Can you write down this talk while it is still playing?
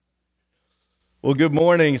Well, good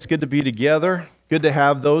morning. It's good to be together. Good to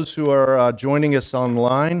have those who are joining us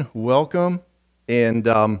online. Welcome. And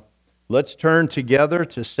let's turn together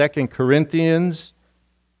to 2 Corinthians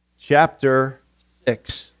chapter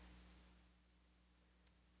 6.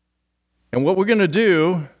 And what we're going to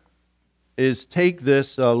do is take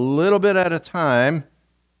this a little bit at a time.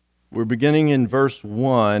 We're beginning in verse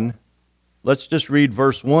 1. Let's just read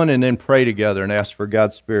verse 1 and then pray together and ask for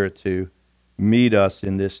God's Spirit to meet us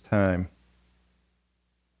in this time.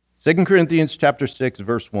 2 Corinthians chapter 6,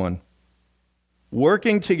 verse 1.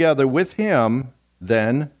 Working together with him,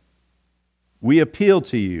 then, we appeal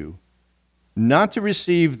to you, not to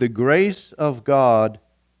receive the grace of God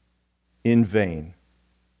in vain.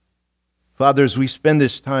 Father, as we spend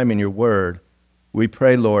this time in your word, we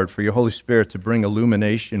pray, Lord, for your Holy Spirit to bring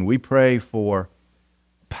illumination. We pray for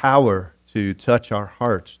power to touch our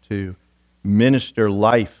hearts, to minister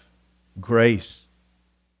life, grace,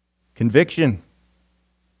 conviction,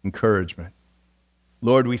 encouragement.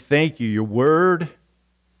 Lord, we thank you. Your word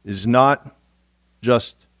is not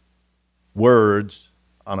just words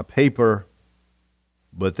on a paper,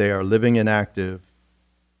 but they are living and active,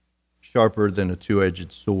 sharper than a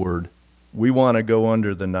two-edged sword. We want to go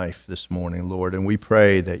under the knife this morning, Lord, and we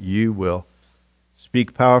pray that you will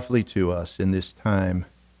speak powerfully to us in this time.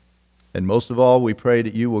 And most of all, we pray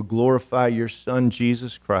that you will glorify your Son,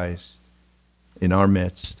 Jesus Christ, in our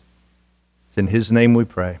midst. It's in his name we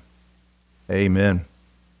pray. Amen.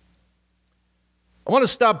 I want to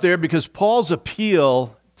stop there because Paul's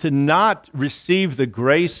appeal to not receive the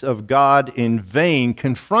grace of God in vain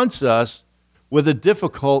confronts us with a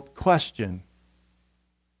difficult question.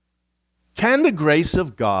 Can the grace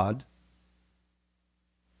of God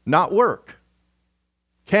not work?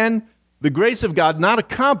 Can the grace of God not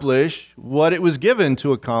accomplish what it was given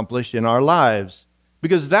to accomplish in our lives?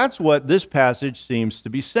 Because that's what this passage seems to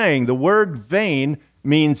be saying. The word vain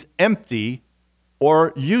means empty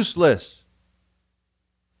or useless.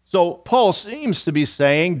 So Paul seems to be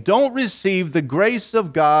saying, don't receive the grace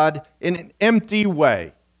of God in an empty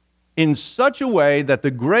way, in such a way that the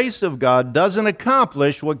grace of God doesn't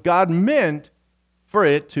accomplish what God meant for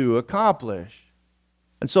it to accomplish.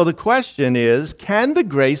 And so the question is, can the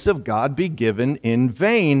grace of God be given in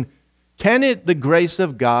vain? Can the grace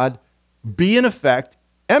of God be in effect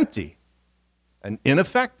empty and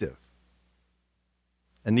ineffective?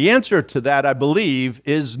 And the answer to that, I believe,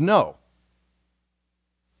 is no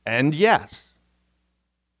and yes.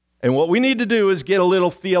 And what we need to do is get a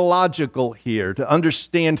little theological here to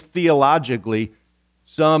understand theologically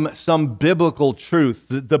some biblical truth.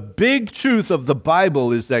 The big truth of the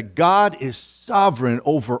Bible is that God is sovereign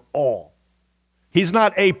over all. He's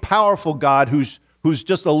not a powerful God who's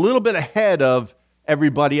just a little bit ahead of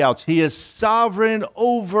everybody else. He is sovereign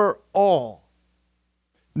over all.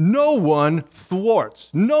 No one thwarts,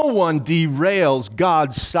 no one derails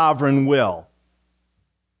God's sovereign will.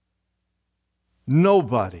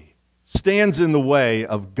 Nobody stands in the way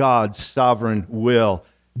of God's sovereign will.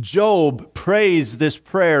 Job prays this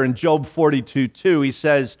prayer in Job 42:2. He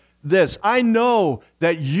says this, I know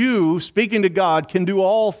that you, speaking to God, can do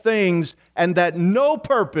all things and that no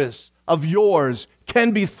purpose of yours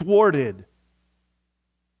can be thwarted.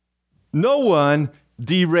 No one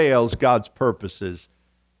derails God's purposes.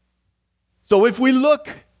 So if we look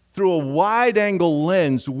through a wide-angle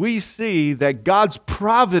lens, we see that God's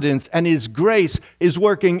providence and his grace is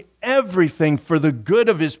working everything for the good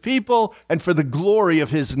of his people and for the glory of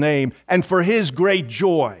his name and for his great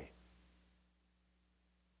joy.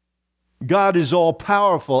 God is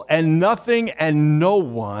all-powerful, and nothing and no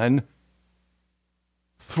one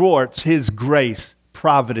thwarts his grace,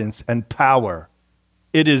 providence, and power.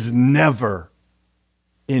 It is never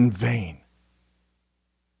in vain.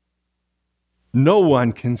 No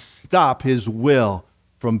one can stop his will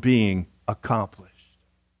from being accomplished.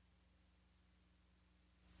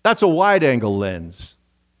 That's a wide-angle lens.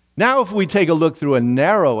 Now, if we take a look through a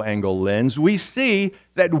narrow-angle lens, we see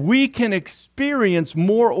that we can experience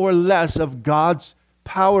more or less of God's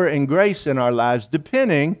power and grace in our lives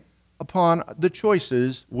depending upon the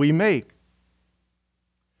choices we make.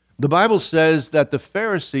 The Bible says that the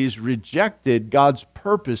Pharisees rejected God's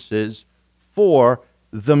purposes for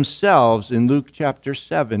themselves in Luke chapter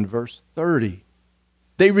 7, verse 30.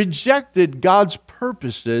 They rejected God's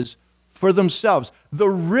purposes for themselves. The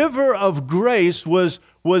river of grace was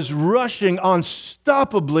rushing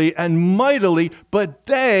unstoppably and mightily, but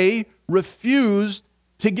they refused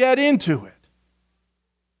to get into it.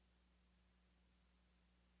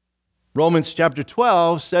 Romans chapter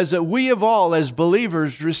 12 says that we have all, as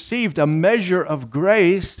believers, received a measure of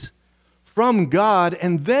grace from God,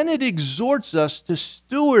 and then it exhorts us to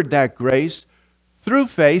steward that grace through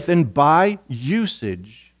faith and by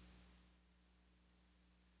usage.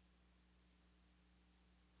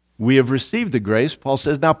 We have received the grace, Paul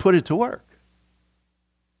says, now put it to work.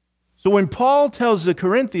 So when Paul tells the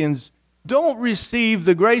Corinthians, don't receive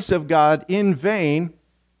the grace of God in vain,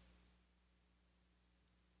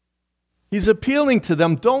 he's appealing to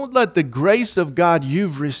them, don't let the grace of God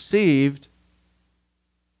you've received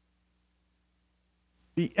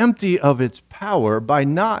be empty of its power by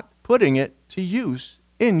not putting it to use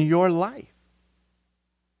in your life.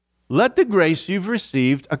 Let the grace you've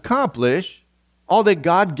received accomplish all that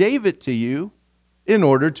God gave it to you in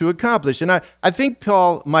order to accomplish. And I think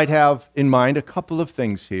Paul might have in mind a couple of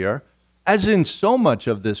things here. As in so much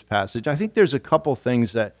of this passage, I think there's a couple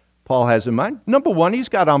things that Paul has in mind. Number one, he's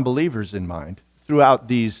got unbelievers in mind throughout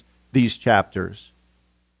these chapters.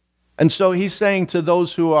 And so he's saying to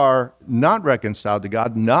those who are not reconciled to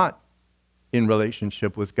God, not in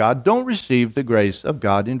relationship with God, don't receive the grace of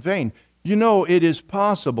God in vain. You know, it is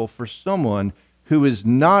possible for someone who is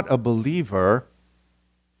not a believer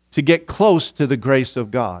to get close to the grace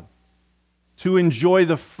of God, to enjoy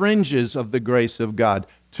the fringes of the grace of God,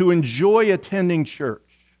 to enjoy attending church,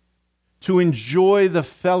 to enjoy the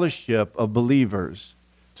fellowship of believers,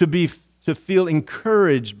 to feel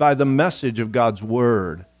encouraged by the message of God's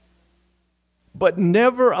word, but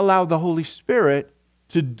never allow the Holy Spirit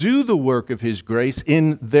to do the work of His grace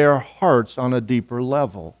in their hearts on a deeper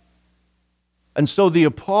level. And so the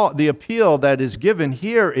appeal that is given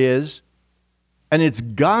here is, and it's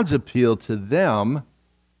God's appeal to them,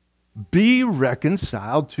 be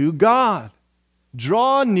reconciled to God.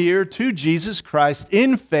 Draw near to Jesus Christ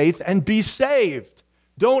in faith and be saved.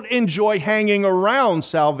 Don't enjoy hanging around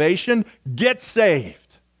salvation. Get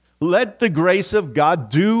saved. Let the grace of God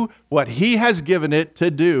do what He has given it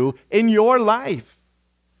to do in your life.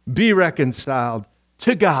 Be reconciled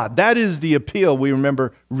to God. That is the appeal we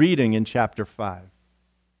remember reading in chapter 5.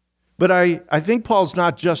 But I think Paul's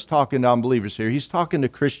not just talking to unbelievers here. He's talking to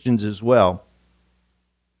Christians as well.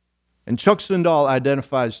 And Chuck Swindoll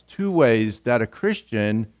identifies two ways that a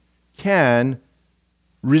Christian can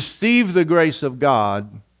receive the grace of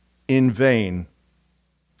God in vain.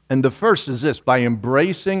 And the first is this: by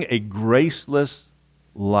embracing a graceless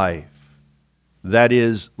life. That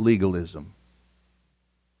is legalism.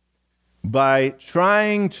 By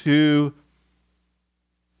trying to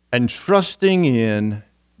and trusting in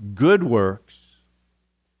good works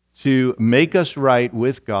to make us right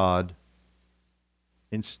with God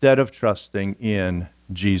instead of trusting in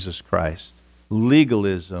Jesus Christ.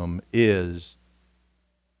 Legalism is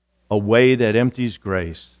a way that empties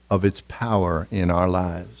grace of its power in our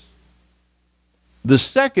lives. The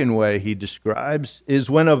second way he describes is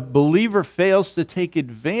when a believer fails to take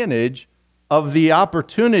advantage of the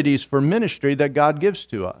opportunities for ministry that God gives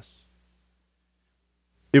to us.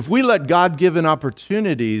 If we let God-given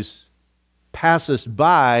opportunities pass us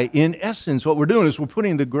by, in essence, what we're doing is we're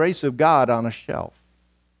putting the grace of God on a shelf.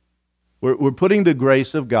 We're putting the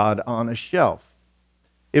grace of God on a shelf.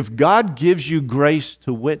 If God gives you grace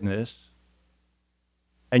to witness,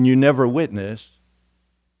 and you never witness,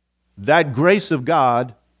 that grace of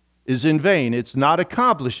God is in vain. It's not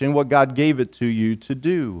accomplishing what God gave it to you to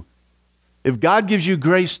do. If God gives you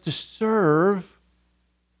grace to serve,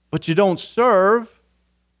 but you don't serve,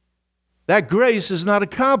 that grace is not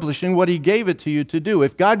accomplishing what He gave it to you to do.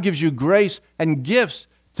 If God gives you grace and gifts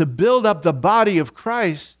to build up the body of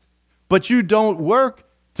Christ, but you don't work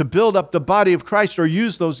to build up the body of Christ or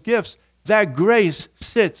use those gifts, that grace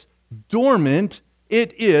sits dormant.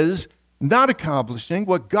 It is not accomplishing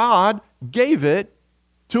what God gave it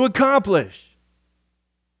to accomplish.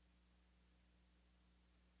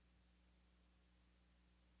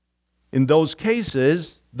 In those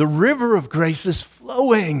cases, the river of grace is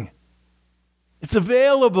flowing. It's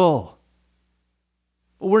available.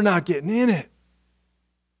 But we're not getting in it.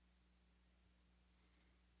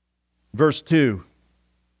 Verse 2.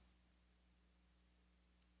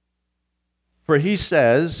 For he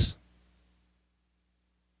says,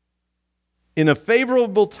 in a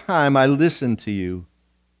favorable time I listened to you,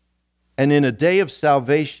 and in a day of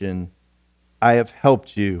salvation I have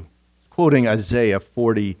helped you. Quoting Isaiah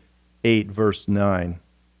 48, verse 9.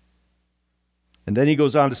 And then he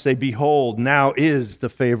goes on to say, behold, now is the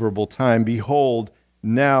favorable time. Behold,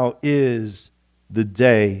 now is the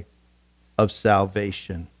day of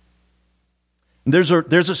salvation. And there's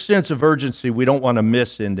a sense of urgency we don't want to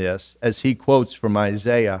miss in this, as he quotes from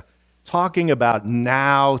Isaiah, talking about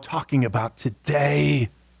now, talking about today,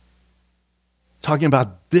 talking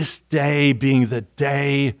about this day being the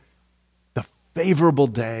day, the favorable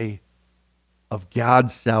day of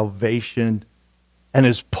God's salvation And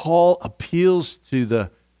as Paul appeals to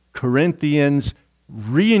the Corinthians,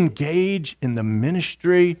 re-engage in the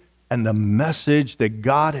ministry and the message that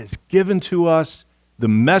God has given to us, the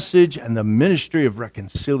message and the ministry of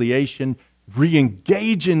reconciliation.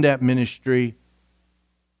 Re-engage in that ministry.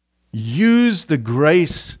 Use the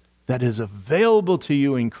grace that is available to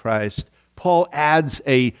you in Christ. Paul adds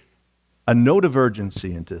a note of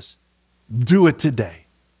urgency in this. Do it today.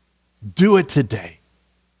 Do it today.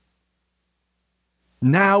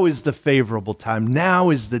 Now is the favorable time. Now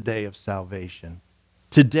is the day of salvation.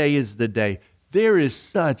 Today is the day. There is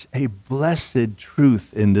such a blessed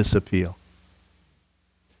truth in this appeal.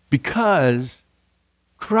 Because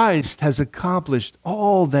Christ has accomplished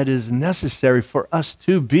all that is necessary for us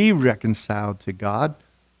to be reconciled to God,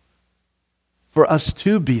 for us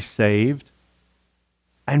to be saved,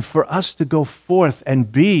 and for us to go forth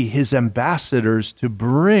and be his ambassadors to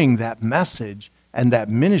bring that message and that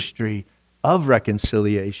ministry of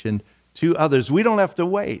reconciliation to others. We don't have to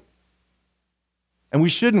wait. And we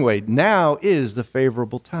shouldn't wait. Now is the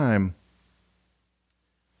favorable time.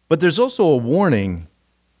 But there's also a warning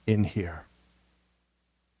in here.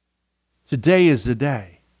 Today is the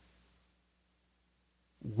day.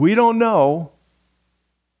 We don't know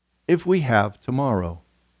if we have tomorrow.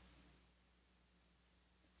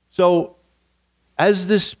 So, as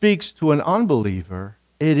this speaks to an unbeliever,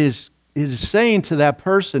 it is saying to that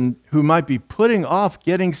person who might be putting off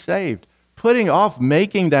getting saved, putting off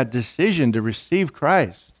making that decision to receive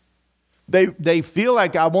Christ. They feel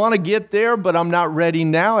like, I want to get there, but I'm not ready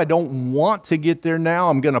now. I don't want to get there now.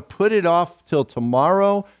 I'm going to put it off till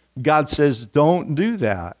tomorrow. God says, don't do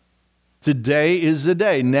that. Today is the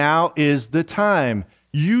day. Now is the time.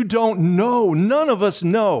 You don't know. None of us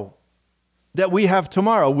know that we have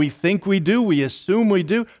tomorrow. We think we do. We assume we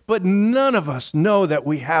do. But none of us know that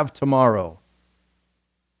we have tomorrow.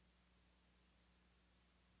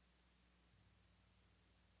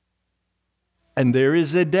 And there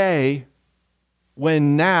is a day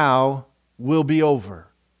when now will be over.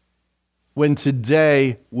 When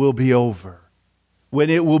today will be over. When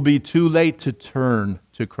it will be too late to turn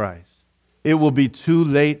to Christ. It will be too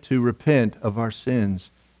late to repent of our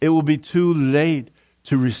sins. It will be too late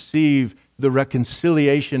to receive the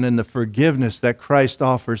reconciliation and the forgiveness that Christ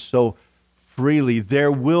offers so freely.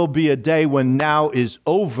 There will be a day when now is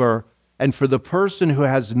over, and for the person who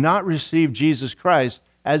has not received Jesus Christ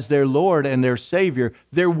as their Lord and their Savior,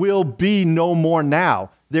 there will be no more now.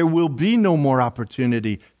 There will be no more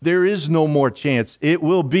opportunity. There is no more chance. It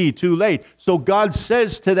will be too late. So God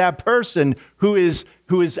says to that person who is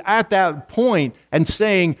at that point and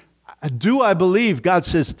saying, do I believe? God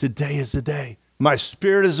says, today is the day. My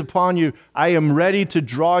Spirit is upon you. I am ready to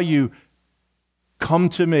draw you. Come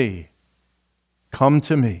to me. Come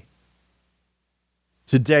to me.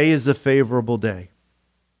 Today is a favorable day.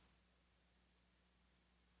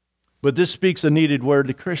 But this speaks a needed word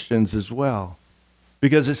to Christians as well.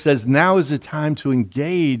 Because it says now is the time to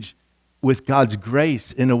engage with God's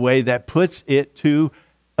grace in a way that puts it to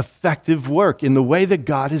effective work, in the way that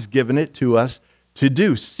God has given it to us to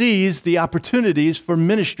do. Seize the opportunities for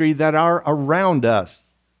ministry that are around us.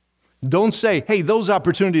 Don't say, hey, those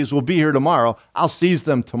opportunities will be here tomorrow. I'll seize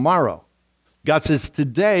them tomorrow. God says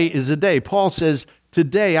today is the day. Paul says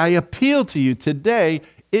today, I appeal to you. Today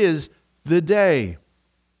is the day.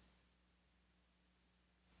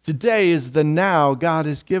 Today is the now God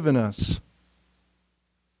has given us.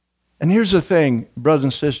 And here's the thing, brothers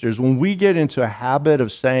and sisters, when we get into a habit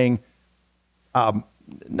of saying,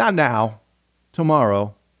 not now,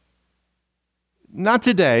 tomorrow, not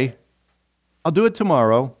today, I'll do it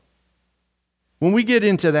tomorrow. When we get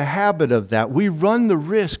into the habit of that, we run the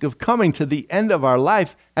risk of coming to the end of our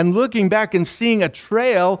life and looking back and seeing a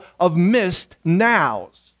trail of missed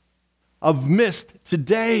nows, of missed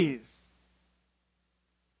todays.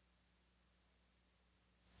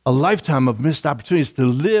 A lifetime of missed opportunities to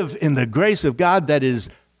live in the grace of God that is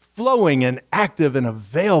flowing and active and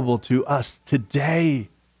available to us today.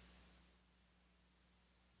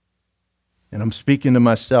 And I'm speaking to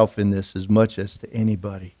myself in this as much as to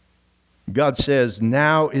anybody. God says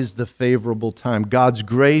now is the favorable time. God's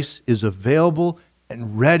grace is available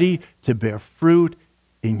and ready to bear fruit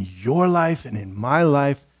in your life and in my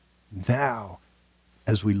life now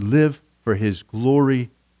as we live for his glory.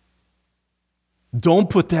 Don't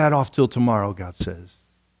put that off till tomorrow, God says.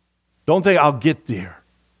 Don't think I'll get there.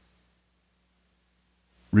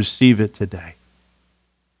 Receive it today.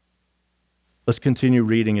 Let's continue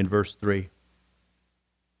reading in verse 3.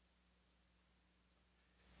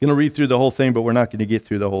 I'm going to read through the whole thing, but we're not going to get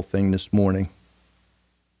through the whole thing this morning.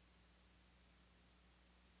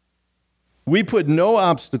 We put no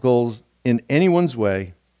obstacles in anyone's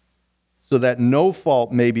way, so that no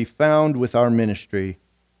fault may be found with our ministry.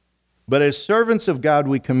 But as servants of God,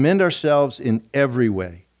 we commend ourselves in every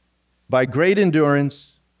way, by great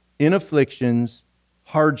endurance, in afflictions,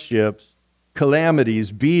 hardships,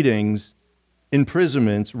 calamities, beatings,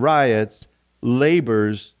 imprisonments, riots,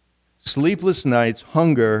 labors, sleepless nights,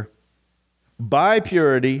 hunger, by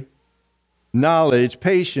purity, knowledge,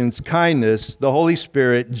 patience, kindness, the Holy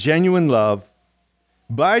Spirit, genuine love,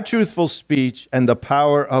 by truthful speech and the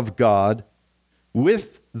power of God,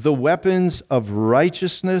 with the weapons of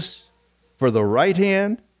righteousness for the right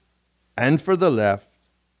hand and for the left,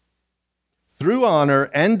 through honor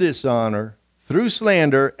and dishonor, through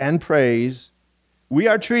slander and praise, we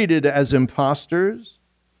are treated as impostors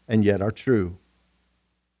and yet are true,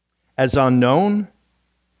 as unknown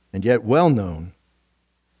and yet well known,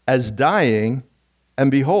 as dying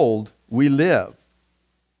and behold, we live,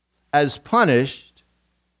 as punished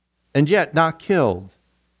and yet not killed,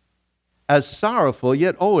 as sorrowful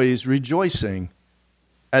yet always rejoicing,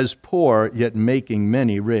 as poor yet making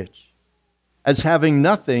many rich, as having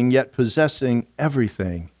nothing yet possessing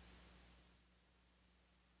everything.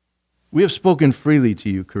 We have spoken freely to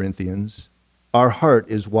you, Corinthians. Our heart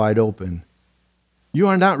is wide open. You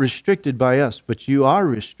are not restricted by us, but you are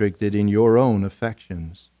restricted in your own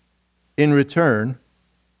affections. In return,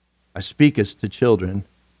 I speak as to children,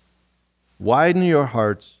 widen your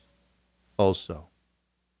hearts also.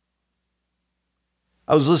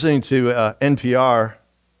 I was listening to NPR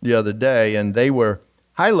the other day, and they were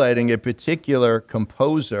highlighting a particular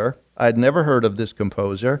composer. I'd never heard of this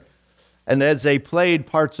composer. And as they played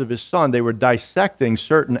parts of his song, they were dissecting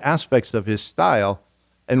certain aspects of his style.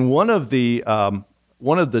 And one of the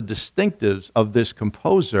distinctives of this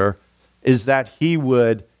composer is that he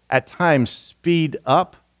would at times speed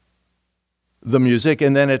up the music,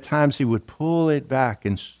 and then at times he would pull it back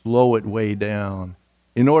and slow it way down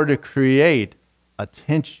in order to create a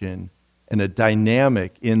tension and a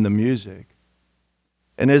dynamic in the music.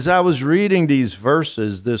 And as I was reading these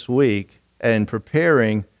verses this week and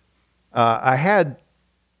preparing, I had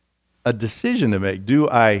a decision to make. Do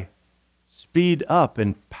I speed up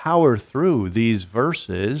and power through these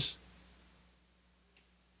verses,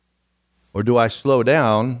 or do I slow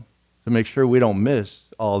down to make sure we don't miss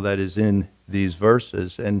all that is in these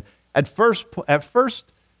verses? And at first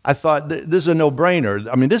I thought, this is a no-brainer.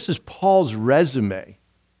 I mean, this is Paul's resume.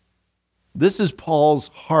 This is Paul's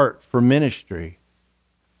heart for ministry.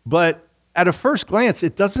 But at a first glance,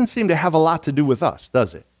 it doesn't seem to have a lot to do with us,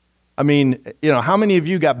 does it? I mean, how many of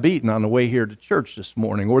you got beaten on the way here to church this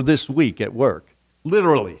morning or this week at work?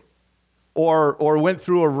 Literally. Or went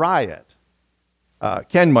through a riot.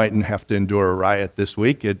 Ken mightn't have to endure a riot this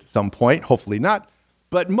week at some point, hopefully not.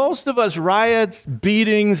 But most of us, riots,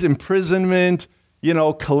 beatings, imprisonment,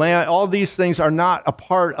 all these things are not a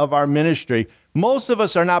part of our ministry. Most of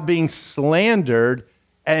us are not being slandered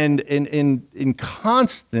and in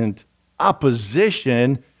constant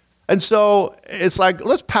opposition. And so it's like,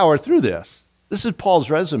 let's power through this. This is Paul's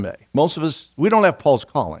resume. Most of us, we don't have Paul's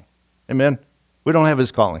calling. Amen? We don't have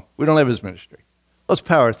his calling. We don't have his ministry. Let's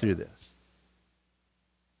power through this.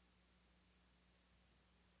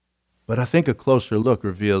 But I think a closer look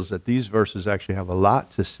reveals that these verses actually have a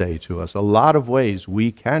lot to say to us, a lot of ways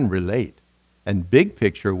we can relate, and big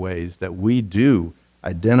picture ways that we do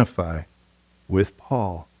identify with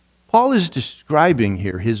Paul. Paul is describing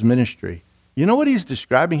here his ministry. You know what he's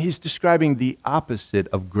describing? He's describing the opposite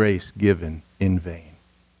of grace given in vain.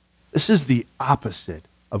 This is the opposite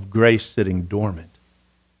of grace sitting dormant.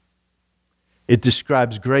 It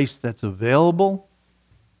describes grace that's available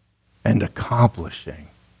and accomplishing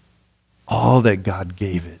all that God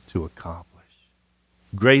gave it to accomplish.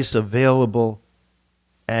 Grace available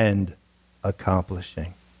and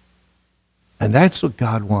accomplishing. And that's what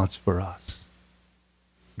God wants for us.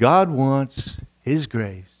 God wants his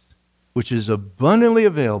grace, which is abundantly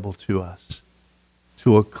available to us,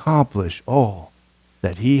 to accomplish all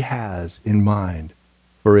that he has in mind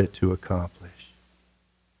for it to accomplish.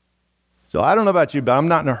 So I don't know about you, but I'm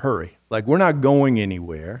not in a hurry. Like, we're not going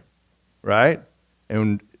anywhere, right?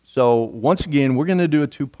 And so once again, we're going to do a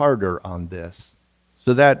two-parter on this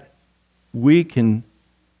so that we can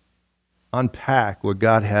unpack what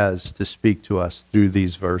God has to speak to us through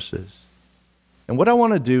these verses. And what I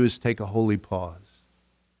want to do is take a holy pause.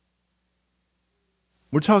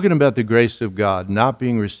 We're talking about the grace of God not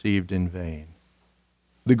being received in vain.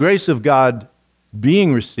 The grace of God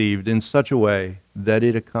being received in such a way that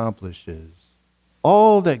it accomplishes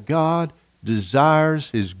all that God desires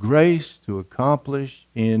his grace to accomplish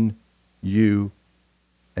in you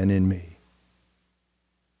and in me.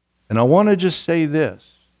 And I want to just say this.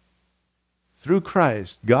 through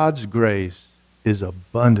Christ, God's grace is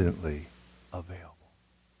abundantly available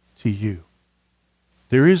to you.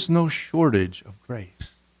 There is no shortage of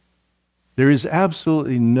grace. There is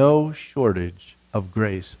absolutely no shortage of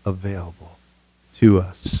grace available to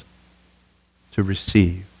us to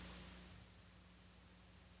receive.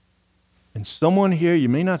 And someone here, you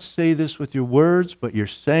may not say this with your words, but you're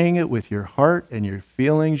saying it with your heart and your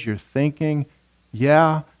feelings. You're thinking,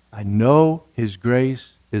 yeah, I know His grace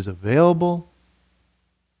is available,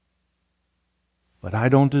 but I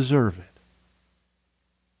don't deserve it.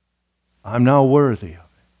 I'm not worthy of it.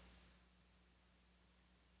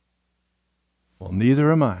 Well,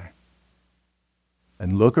 neither am I.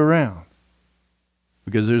 And look around,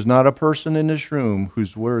 because there's not a person in this room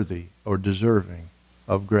who's worthy or deserving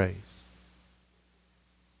of grace.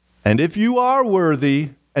 And if you are worthy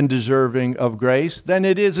and deserving of grace, then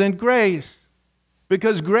it isn't grace.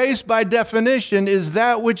 Because grace, by definition, is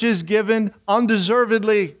that which is given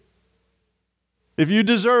undeservedly. If you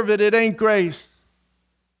deserve it, it ain't grace.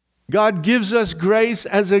 God gives us grace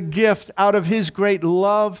as a gift out of His great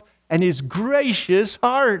love and His gracious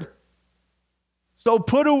heart. So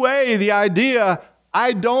put away the idea,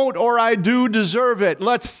 I don't or I do deserve it.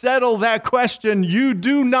 Let's settle that question. You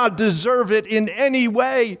do not deserve it in any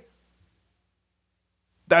way.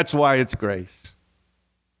 That's why it's grace.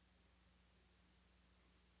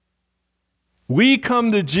 We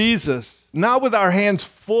come to Jesus not with our hands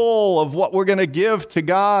full of what we're going to give to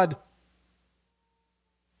God.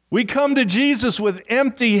 We come to Jesus with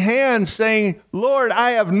empty hands saying, Lord,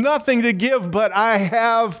 I have nothing to give, but I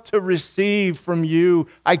have to receive from you.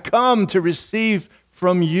 I come to receive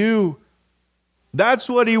from you. That's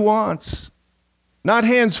what He wants. Not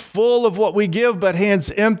hands full of what we give, but hands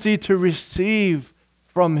empty to receive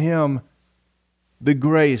from Him the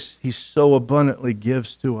grace He so abundantly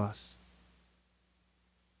gives to us.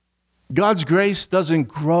 God's grace doesn't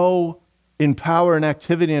grow in power and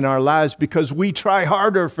activity in our lives because we try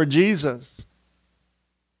harder for Jesus.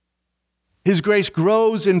 His grace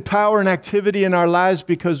grows in power and activity in our lives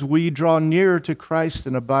because we draw nearer to Christ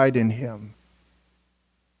and abide in Him.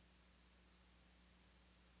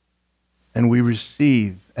 And we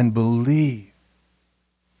receive and believe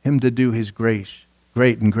Him to do His great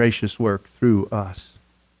and gracious work through us.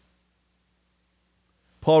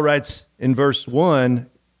 Paul writes in verse 1,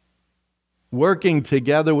 working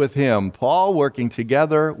together with Him. Paul working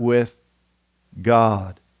together with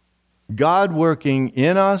God. God working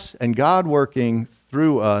in us and God working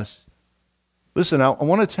through us. Listen, I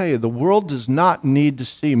want to tell you, the world does not need to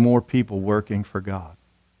see more people working for God.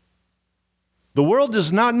 The world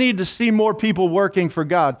does not need to see more people working for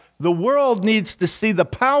God. The world needs to see the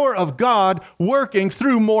power of God working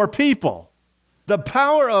through more people. The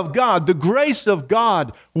power of God, the grace of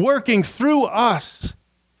God working through us.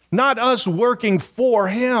 Not us working for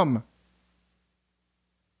Him.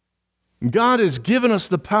 God has given us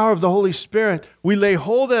the power of the Holy Spirit. We lay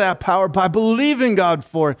hold of that power by believing God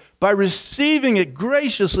for it, by receiving it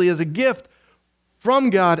graciously as a gift from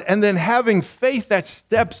God, and then having faith that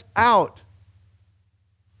steps out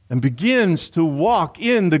and begins to walk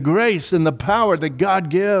in the grace and the power that God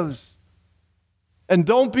gives. And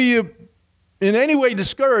don't be in any way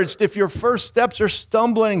discouraged if your first steps are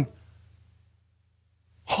stumbling,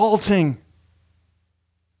 halting,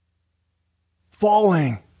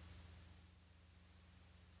 falling.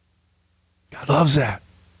 God loves that.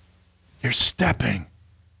 You're stepping.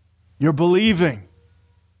 You're believing.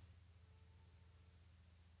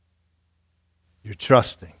 You're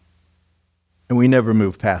trusting. And we never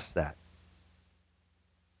move past that.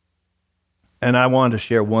 And I wanted to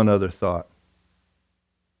share one other thought.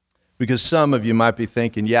 Because some of you might be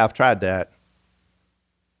thinking, yeah, I've tried that.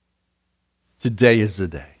 Today is the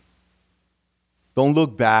day. Don't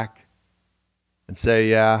look back and say,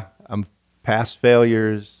 yeah, I'm past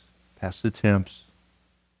failures, past attempts,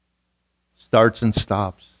 starts and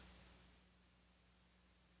stops,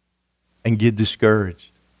 and get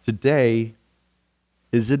discouraged. Today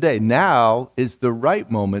is the day. Now is the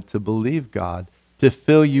right moment to believe God to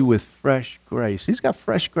fill you with fresh grace. He's got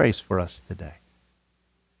fresh grace for us today.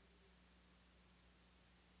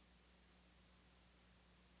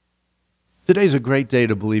 Today's a great day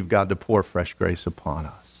to believe God to pour fresh grace upon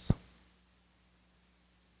us.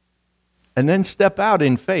 And then step out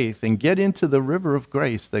in faith and get into the river of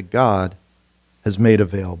grace that God has made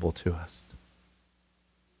available to us.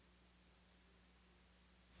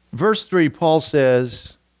 Verse 3, Paul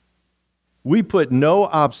says, we put no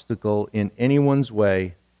obstacle in anyone's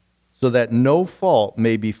way so that no fault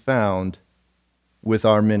may be found with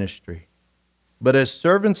our ministry. But as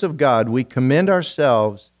servants of God, we commend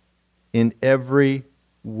ourselves in every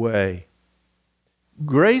way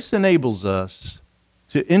grace enables us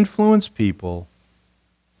to influence people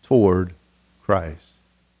toward Christ.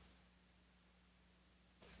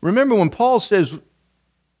 Remember, when Paul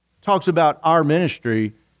talks about our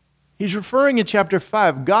ministry, he's referring in chapter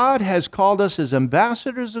 5. God has called us as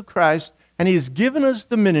ambassadors of Christ, and he's given us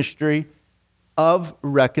the ministry of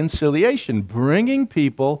reconciliation, bringing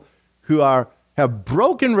people who have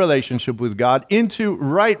broken relationship with God into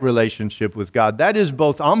right relationship with God. That is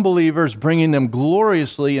both unbelievers, bringing them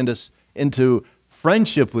gloriously into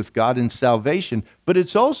friendship with God and salvation, but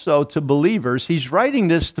it's also to believers. He's writing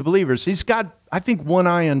this to believers. He's got, I think, one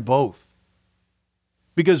eye on both.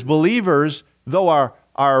 Because believers, though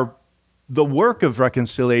the work of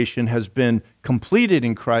reconciliation has been completed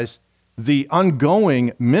in Christ, the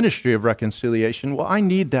ongoing ministry of reconciliation, well, I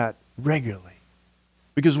need that regularly.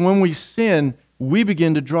 Because when we sin, we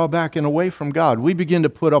begin to draw back and away from God. We begin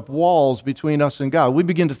to put up walls between us and God. We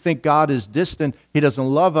begin to think God is distant. He doesn't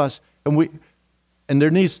love us. And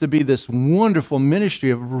there needs to be this wonderful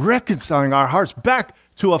ministry of reconciling our hearts back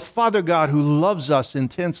to a Father God who loves us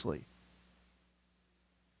intensely.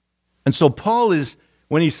 And so Paul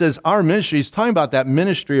when he says our ministry, he's talking about that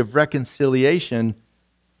ministry of reconciliation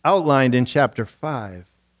outlined in chapter 5.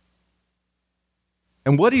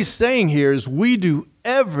 And what he's saying here is we do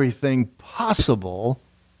everything possible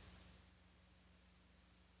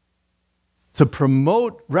to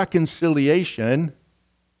promote reconciliation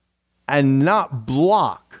and not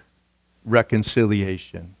block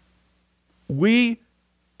reconciliation. We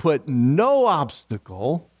put no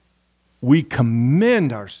obstacle. We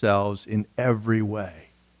commend ourselves in every way.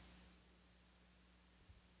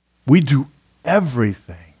 We do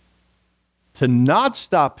everything to not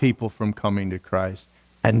stop people from coming to Christ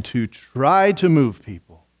and to try to move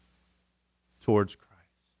people towards Christ.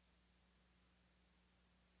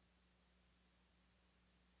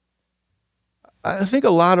 I think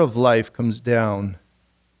a lot of life comes down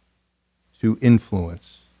to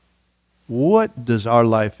influence. What does our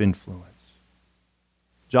life influence?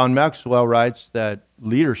 John Maxwell writes that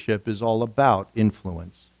leadership is all about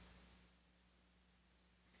influence.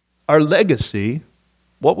 Our legacy,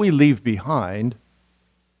 what we leave behind,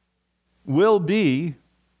 will be,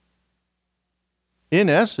 in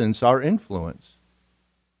essence, our influence.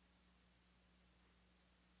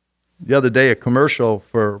 The other day, a commercial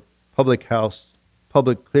for Public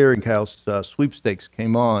Clearinghouse sweepstakes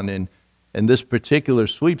came on, and this particular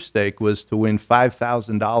sweepstake was to win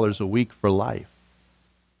 $5,000 a week for life.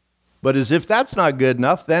 But as if that's not good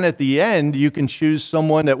enough, then at the end, you can choose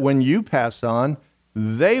someone that when you pass on,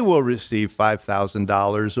 they will receive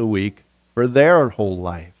 $5,000 a week for their whole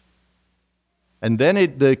life. And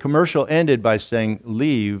then the commercial ended by saying,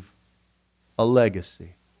 leave a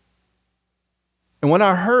legacy. And when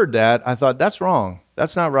I heard that, I thought, that's wrong.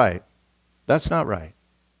 That's not right. That's not right.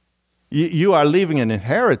 You are leaving an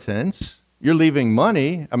inheritance. You're leaving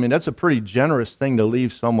money. I mean, that's a pretty generous thing to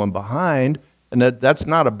leave someone behind, and that's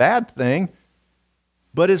not a bad thing,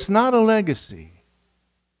 but it's not a legacy.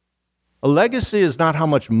 A legacy is not how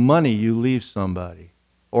much money you leave somebody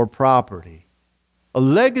or property. A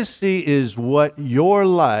legacy is what your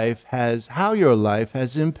life has, how your life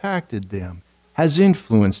has impacted them, has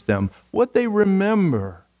influenced them, what they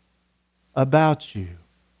remember about you.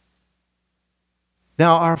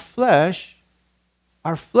 Now, our flesh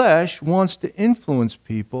wants to influence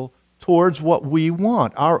people towards what we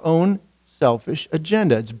want, our own selfish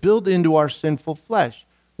agenda. It's built into our sinful flesh.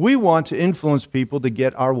 We want to influence people to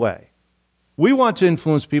get our way. We want to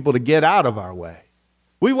influence people to get out of our way.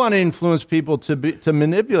 We want to influence people to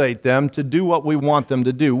manipulate them to do what we want them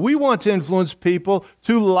to do. We want to influence people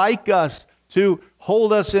to like us, to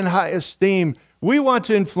hold us in high esteem. We want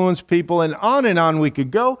to influence people, and on we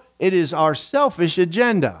could go. It is our selfish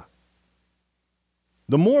agenda.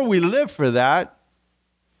 The more we live for that,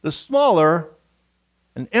 the smaller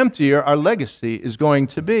and emptier our legacy is going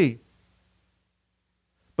to be.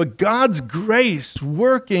 But God's grace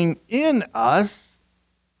working in us,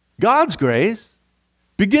 God's grace,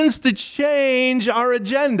 begins to change our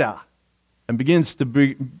agenda and begins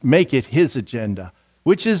to make it His agenda,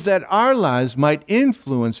 which is that our lives might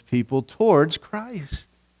influence people towards Christ.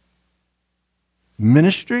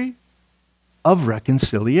 Ministry of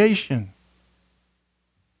reconciliation.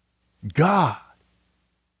 God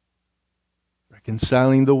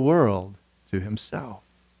reconciling the world to Himself.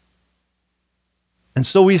 And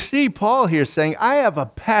so we see Paul here saying, I have a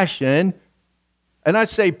passion, and I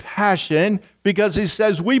say passion because he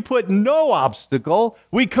says we put no obstacle,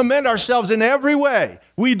 we commend ourselves in every way.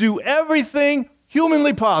 We do everything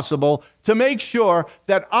humanly possible to make sure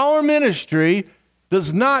that our ministry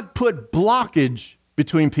does not put blockage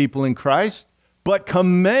between people in Christ, but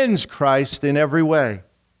commends Christ in every way.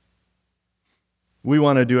 We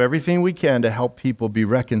want to do everything we can to help people be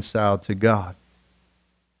reconciled to God.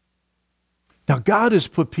 Now, God has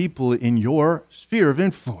put people in your sphere of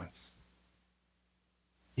influence.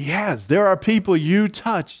 He has. There are people you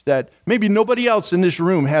touch that maybe nobody else in this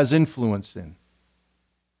room has influence in.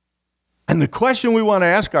 And the question we want to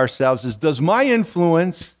ask ourselves is, does my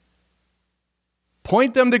influence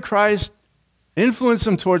point them to Christ, influence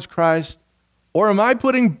them towards Christ, or am I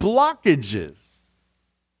putting blockages?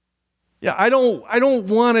 Yeah, I don't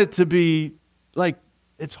want it to be like,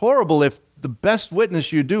 it's horrible if the best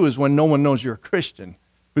witness you do is when no one knows you're a Christian,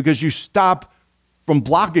 because you stop from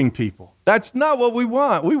blocking people. That's not what we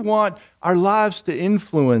want. We want our lives to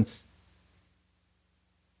influence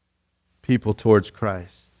people towards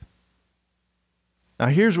Christ. Now,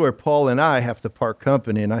 here's where Paul and I have to part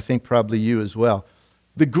company, and I think probably you as well.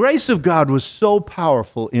 The grace of God was so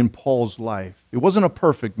powerful in Paul's life. It wasn't a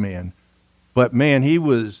perfect man, but man, he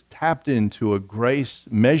was tapped into a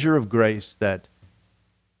measure of grace that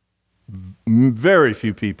very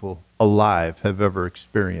few people alive have ever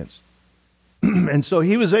experienced. And so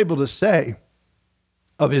he was able to say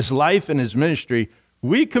of his life and his ministry,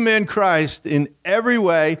 we commend Christ in every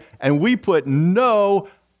way, and we put no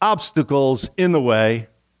obstacles in the way.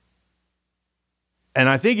 And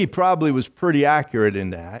I think he probably was pretty accurate in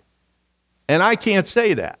that. And I can't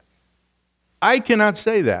say that. I cannot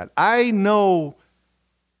say that. I know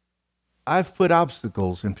I've put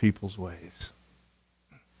obstacles in people's ways.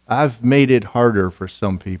 I've made it harder for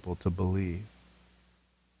some people to believe.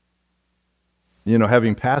 You know,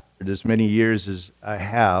 having pastored as many years as I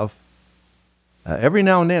have, every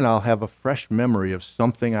now and then I'll have a fresh memory of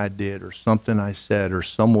something I did or something I said or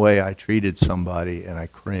some way I treated somebody, and I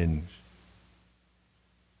cringe.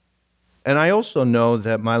 And I also know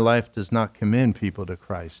that my life does not commend people to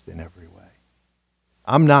Christ in every way.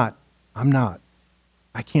 I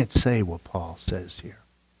can't say what Paul says here.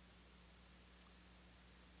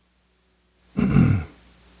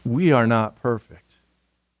 We are not perfect.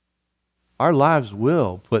 Our lives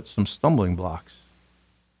will put some stumbling blocks.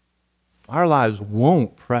 Our lives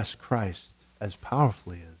won't press Christ as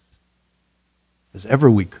powerfully as ever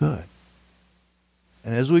we could.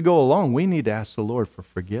 And as we go along, we need to ask the Lord for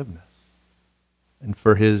forgiveness. And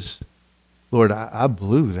for his, Lord, I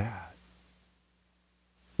blew that.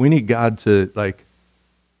 We need God to,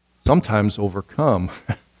 sometimes overcome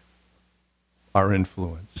our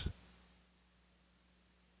influence.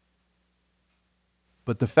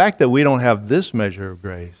 But the fact that we don't have this measure of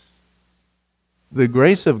grace, the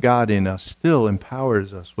grace of God in us still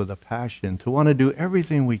empowers us with a passion to want to do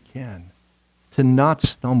everything we can to not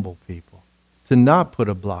stumble people, to not put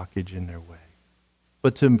a blockage in their way,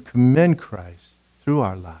 but to commend Christ through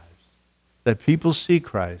our lives, that people see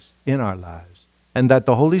Christ in our lives, and that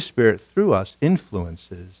the Holy Spirit through us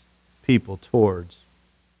influences people towards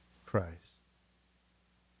Christ.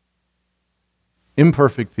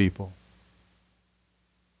 Imperfect people,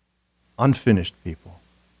 unfinished people,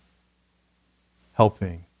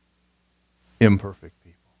 helping imperfect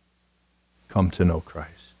people come to know Christ.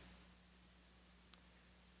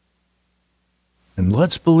 And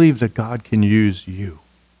let's believe that God can use you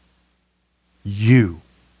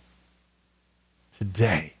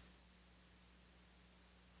today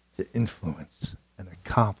to influence and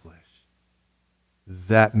accomplish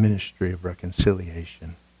that ministry of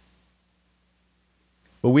reconciliation.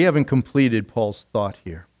 But we haven't completed Paul's thought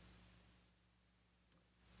here.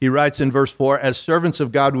 He writes in verse 4, as servants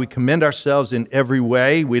of God, we commend ourselves in every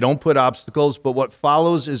way. We don't put obstacles, but what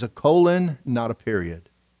follows is a colon, not a period.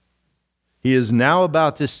 He is now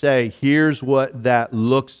about to say, here's what that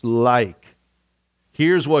looks like.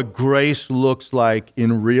 Here's what grace looks like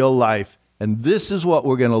in real life. And this is what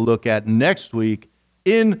we're going to look at next week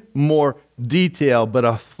in more detail. But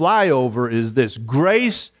a flyover is this: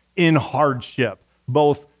 grace in hardship,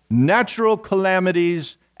 both natural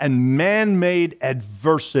calamities and man-made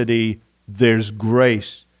adversity. There's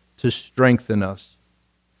grace to strengthen us.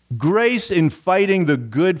 Grace in fighting the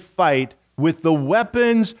good fight with the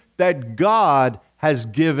weapons that God has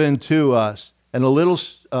given to us. And a little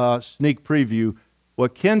sneak preview,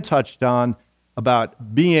 what Ken touched on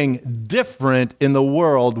about being different in the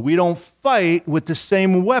world. We don't fight with the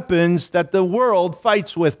same weapons that the world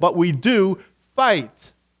fights with, but we do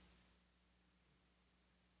fight.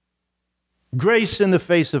 Grace in the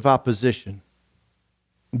face of opposition.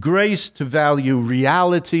 Grace to value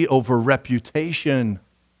reality over reputation.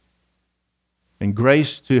 And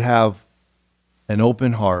grace to have an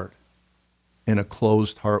open heart in a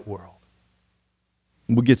closed heart world.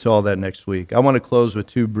 We'll get to all that next week. I want to close with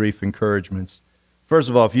two brief encouragements. First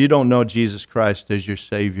of all, if you don't know Jesus Christ as your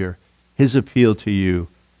Savior, his appeal to you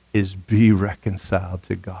is be reconciled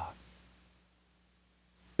to God.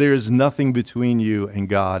 There is nothing between you and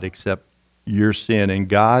God except your sin. And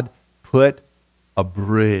God put a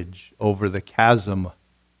bridge over the chasm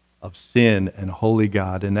of sin and holy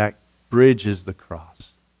God, and that bridge is the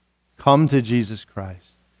cross. Come to Jesus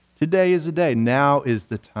Christ. Today is the day. Now is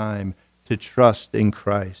the time to trust in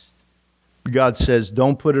Christ. God says,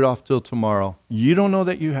 don't put it off till tomorrow. You don't know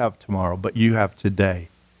that you have tomorrow, but you have today.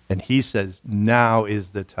 And he says, now is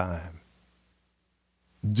the time.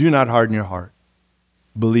 Do not harden your heart.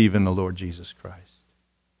 Believe in the Lord Jesus Christ.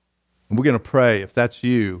 And we're going to pray. If that's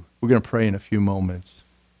you, we're going to pray in a few moments.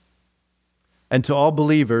 And to all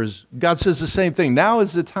believers, God says the same thing. Now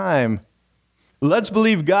is the time. Let's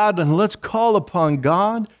believe God and let's call upon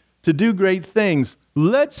God to do great things.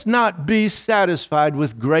 Let's not be satisfied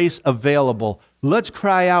with grace available. Let's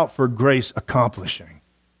cry out for grace accomplishing.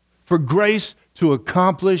 For grace to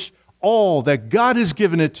accomplish all that God has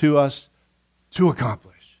given it to us to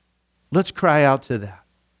accomplish. Let's cry out to that.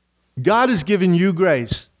 God has given you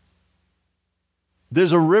grace.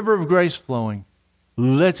 There's a river of grace flowing.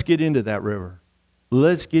 Let's get into that river.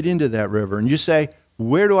 Let's get into that river. And you say,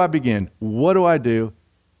 where do I begin? What do I do?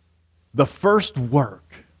 The first work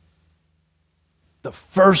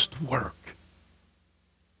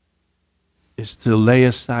is to lay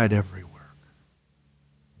aside every work.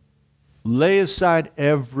 Lay aside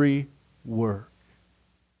every work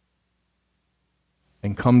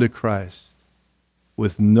and come to Christ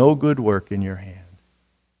with no good work in your hand,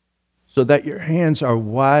 so that your hands are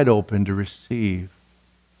wide open to receive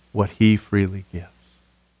what he freely gives.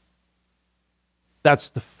 That's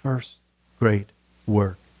the first great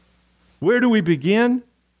work. Where do we begin?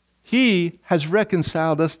 He has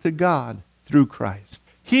reconciled us to God through Christ.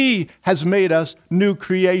 He has made us new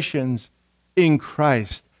creations in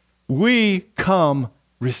Christ. We come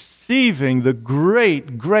receiving the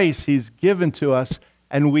great grace he's given to us,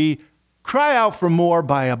 and we cry out for more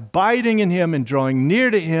by abiding in him and drawing near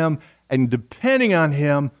to him and depending on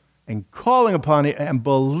him and calling upon him and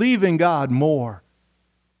believing God more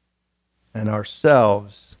and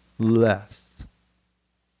ourselves less.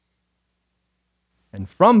 And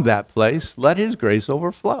from that place, let his grace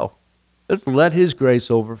overflow. Let's let his grace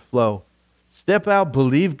overflow. Step out,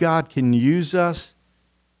 believe God can use us,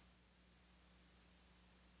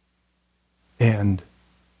 and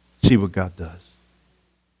see what God does.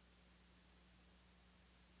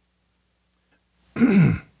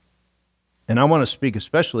 And I want to speak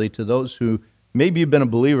especially to those who maybe you've been a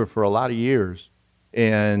believer for a lot of years,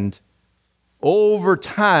 and over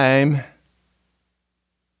time,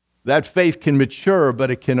 that faith can mature,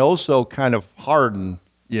 but it can also kind of harden,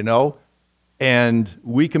 and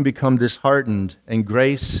we can become disheartened, and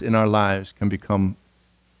grace in our lives can become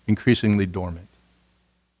increasingly dormant.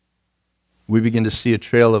 We begin to see a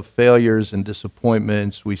trail of failures and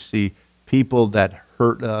disappointments. We see people that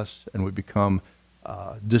hurt us, and we become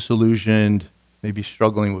disillusioned, maybe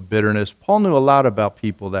struggling with bitterness. Paul knew a lot about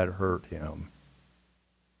people that hurt him.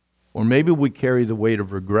 Or maybe we carry the weight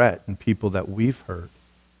of regret in people that we've hurt.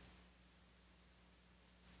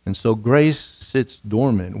 And so grace sits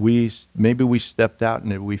dormant. Maybe we stepped out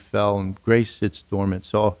and we fell, and grace sits dormant.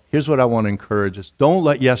 So here's what I want to encourage us. Don't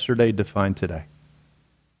let yesterday define today.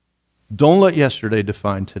 Don't let yesterday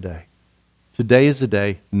define today. Today is the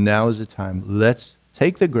day. Now is the time. Let's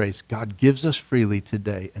take the grace God gives us freely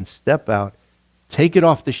today and step out, take it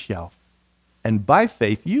off the shelf, and by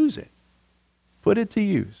faith use it. Put it to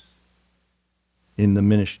use in the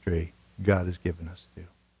ministry God has given us to.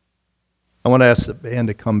 I want to ask the band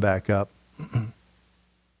to come back up.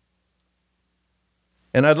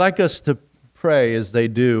 And I'd like us to pray as they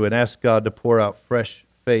do and ask God to pour out fresh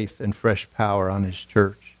faith and fresh power on his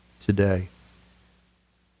church today.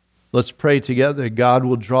 Let's pray together that God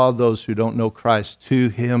will draw those who don't know Christ to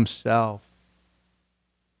himself.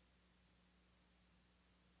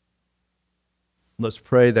 Let's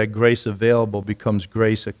pray that grace available becomes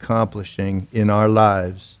grace accomplishing in our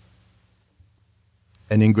lives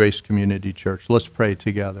and in Grace Community Church. Let's pray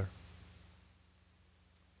together.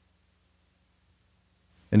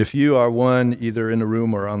 And if you are one, either in the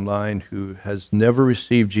room or online, who has never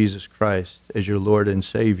received Jesus Christ as your Lord and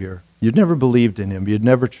Savior, you've never believed in him, you've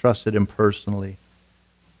never trusted him personally,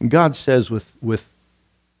 and God says with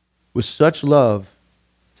such love,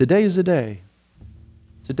 today is the day.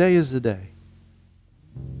 Today is the day.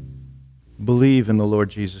 Believe in the Lord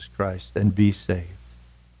Jesus Christ and be saved.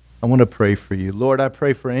 I want to pray for you. Lord, I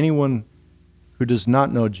pray for anyone who does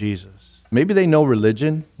not know Jesus. Maybe they know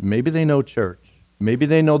religion. Maybe they know church. Maybe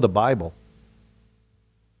they know the Bible.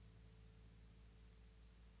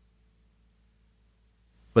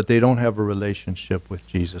 but they don't have a relationship with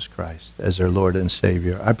Jesus Christ as their Lord and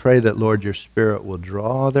Savior. I pray that, Lord, your Spirit will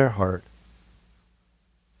draw their heart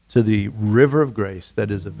to the river of grace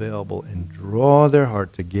that is available and draw their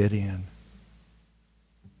heart to get in.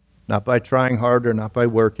 Not by trying harder, not by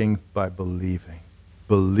working, by believing.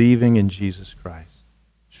 Believing in Jesus Christ.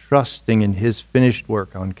 Trusting in his finished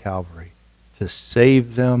work on Calvary to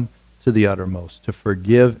save them to the uttermost, to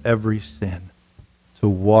forgive every sin, to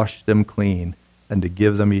wash them clean, and to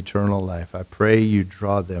give them eternal life. I pray you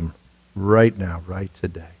draw them right now, right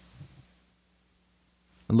today.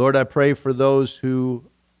 And Lord, I pray for those who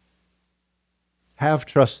have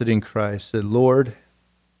trusted in Christ, that, Lord,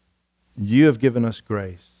 you have given us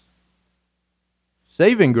grace.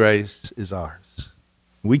 Saving grace is ours.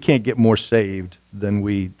 We can't get more saved than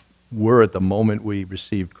we were at the moment we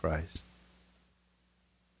received Christ.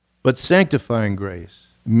 But sanctifying grace,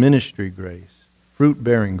 ministry grace,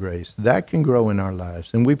 fruit-bearing grace, that can grow in our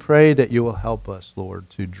lives. And we pray that you will help us, Lord,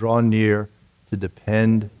 to draw near, to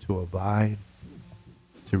depend, to abide,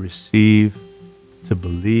 to receive, to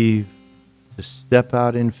believe, to step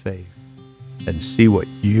out in faith and see what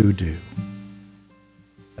you do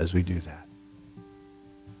as we do that.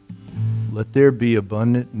 Let there be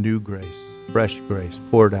abundant new grace, fresh grace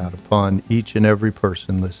poured out upon each and every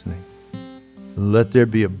person listening. Let there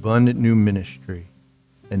be abundant new ministry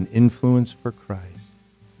and influence for Christ.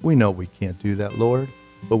 We know we can't do that, Lord,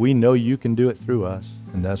 but we know you can do it through us,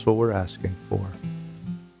 and that's what we're asking for.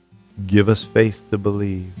 Give us faith to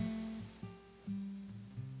believe.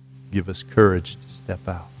 Give us courage to step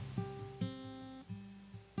out.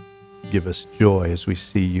 Give us joy as we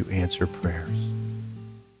see you answer prayers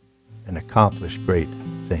and accomplish great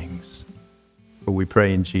things. For we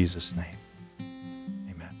pray in Jesus' name.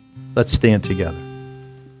 Amen. Let's stand together.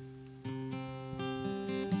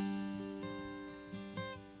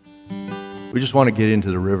 We just want to get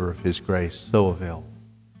into the river of his grace, so available,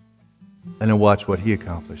 and then watch what he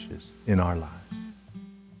accomplishes in our lives.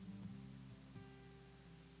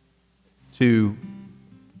 To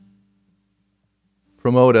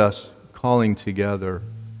promote us calling together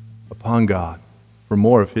upon God for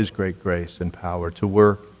more of his great grace and power, to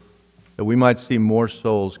work that we might see more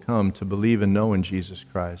souls come to believe and know in Jesus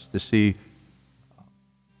Christ, to see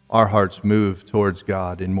our hearts move towards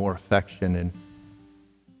God in more affection, and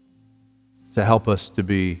to help us to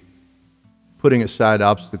be putting aside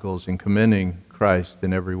obstacles and commending Christ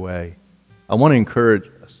in every way. I want to encourage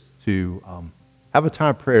us to have a time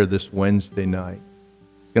of prayer this Wednesday night.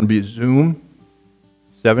 It's going to be Zoom,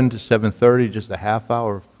 7 to 7:30, just a half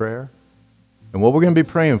hour of prayer. And what we're going to be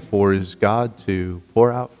praying for is God to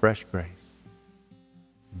pour out fresh grace,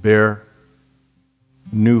 bear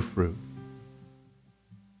new fruit,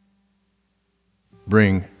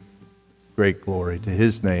 bring great glory to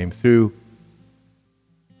his name through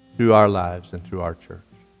our lives and through our church.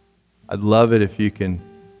 I'd love it if you can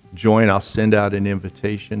join. I'll send out an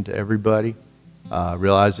invitation to everybody.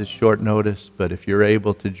 Realize it's short notice, but if you're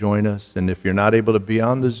able to join us, and if you're not able to be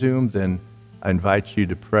on the Zoom, then I invite you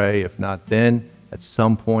to pray. If not, then at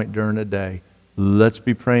some point during the day, let's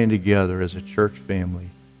be praying together as a church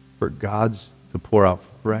family for God's to pour out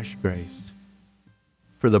fresh grace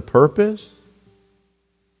for the purpose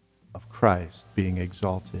of Christ being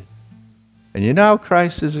exalted. And you know how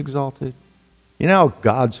Christ is exalted? You know how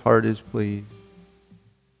God's heart is pleased?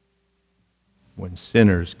 When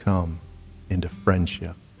sinners come into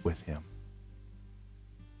friendship with him.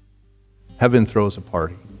 Heaven throws a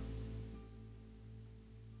party.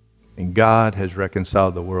 And God has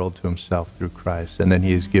reconciled the world to himself through Christ. And then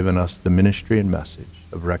he has given us the ministry and message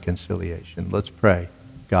of reconciliation. Let's pray,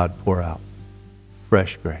 God, pour out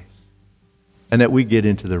fresh grace. And that we get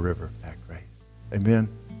into the river of that grace. Amen.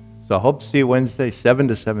 So I hope to see you Wednesday, 7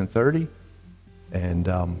 to 7:30. And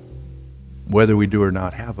whether we do or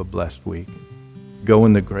not, have a blessed week. Go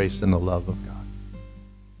in the grace and the love of God.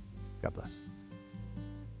 God bless.